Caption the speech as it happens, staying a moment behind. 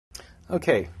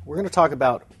Okay, we're going to talk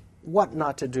about what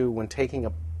not to do when taking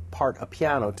apart a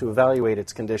piano to evaluate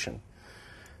its condition.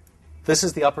 This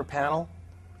is the upper panel.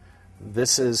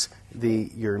 This is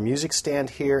your music stand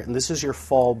here, and this is your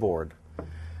fall board.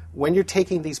 When you're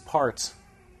taking these parts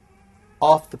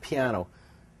off the piano,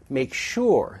 make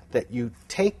sure that you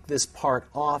take this part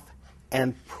off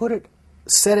and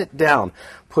set it down.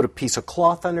 Put a piece of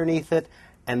cloth underneath it,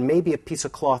 and maybe a piece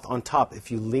of cloth on top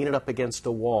if you lean it up against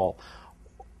a wall.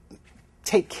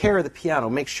 Take care of the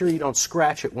piano. Make sure you don't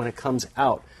scratch it when it comes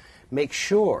out. Make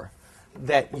sure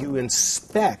that you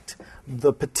inspect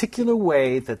the particular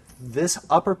way that this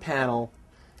upper panel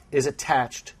is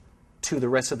attached to the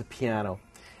rest of the piano.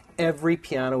 Every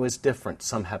piano is different.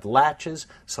 Some have latches,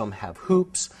 some have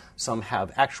hoops, some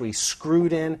have actually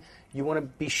screwed in. You want to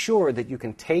be sure that you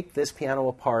can take this piano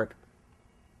apart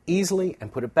easily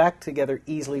and put it back together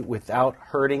easily without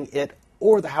hurting it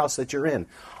or the house that you're in.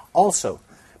 Also,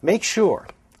 make sure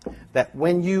that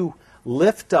when you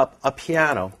lift up a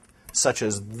piano, such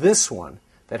as this one,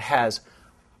 that has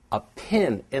a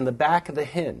pin in the back of the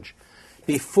hinge,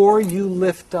 before you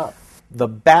lift up the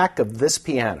back of this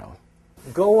piano,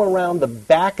 go around the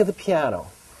back of the piano.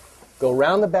 Go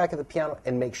around the back of the piano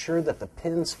and make sure that the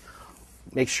pins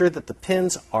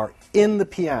are in the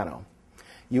piano.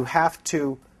 You have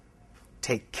to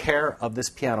take care of this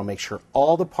piano. Make sure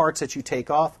all the parts that you take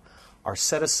off are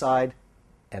set aside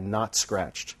and not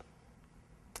scratched.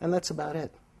 And that's about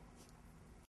it.